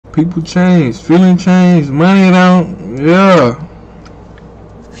People change, feeling change, money don't. Yeah.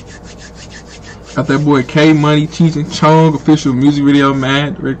 Got that boy Kaye Money, Cheech Chong official music video,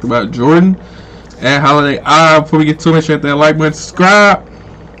 man, directed by Jordan. At Holiday Eye. Before we get to it, make sure that like button, subscribe.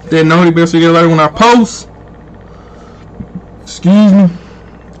 That notification bell so you get alert when I post. Excuse me.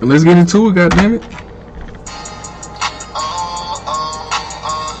 And let's get into it, goddammit.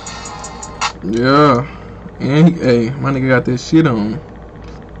 Yeah. And hey, my nigga got this shit on.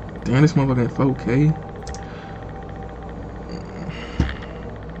 Damn, this motherfucker in 4K.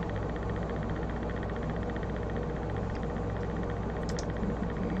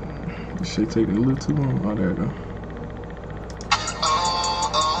 This shit taking a little too long. Oh, there it go.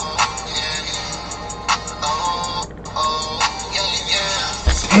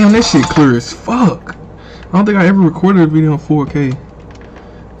 Damn, that shit clear as fuck. I don't think I ever recorded a video in 4K.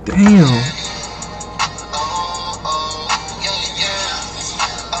 Damn.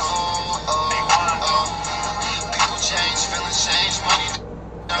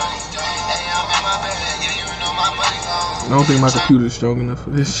 I don't think my computer is strong enough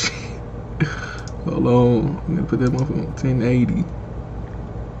for this shit. Hold on. I'm gonna put that motherfucker on 1080.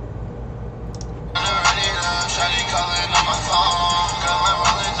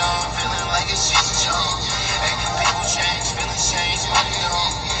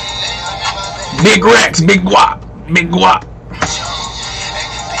 Big racks, big guap, big guap.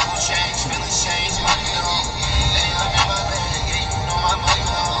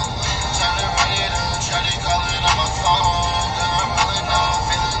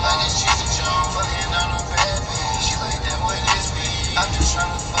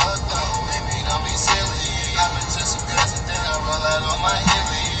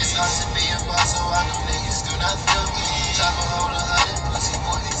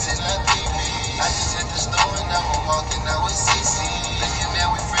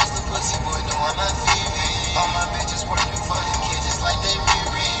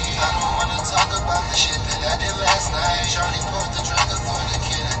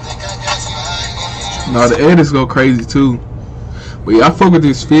 No, the edits go crazy too. But yeah, I fuck with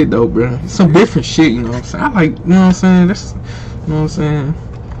this fit though, bro. Some different shit, you know what I'm saying? I like, you know what I'm saying? That's, you know what I'm saying?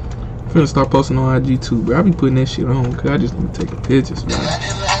 I'm finna start posting on IG too, bro. I be putting that shit on because I just want to take pictures, man.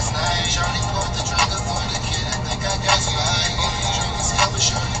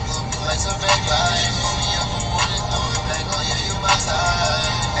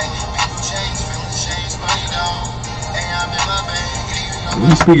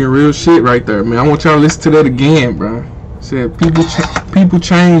 You speaking real shit right there, man. I want y'all to listen to that again, bro. Said people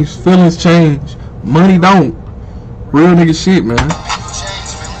change, feelings change, money don't. Real nigga shit, man.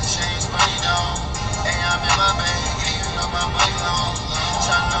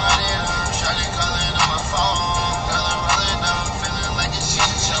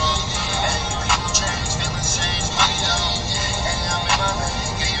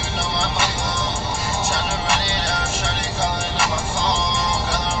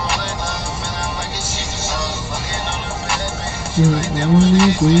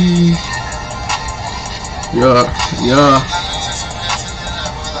 Yeah.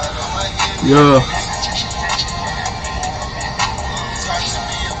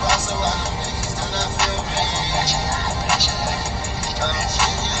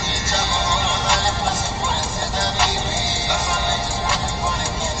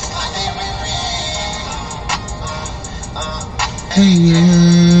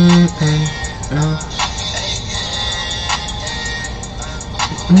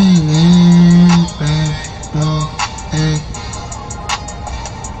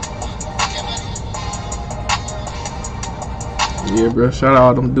 Yeah, bro. Shout out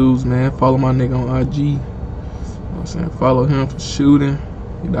all them dudes, man. Follow my nigga on IG. You know what I'm saying? Follow him for shooting.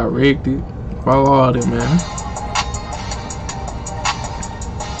 He directed. Follow all them, man.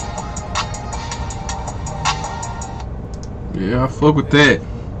 Yeah, I fuck with that.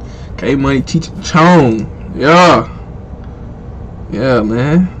 Kaye Money, Cheech Chong. Yeah. Yeah,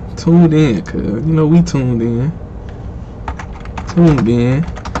 man. Tuned in, cuz. You know we tuned in.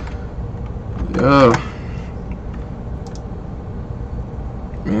 Yeah.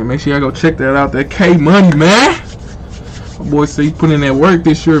 Man, make sure y'all go check that out. That Kaye Money, man. My boy say he put in that work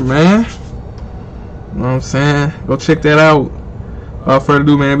this year, man. You know what I'm saying? Go check that out. Without further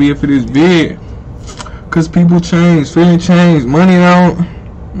ado, man, be it for this vid. Cause people change, feeling change, money don't.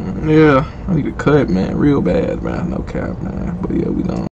 Yeah, I need to cut, man, real bad, man. No cap, man. But yeah, we don't.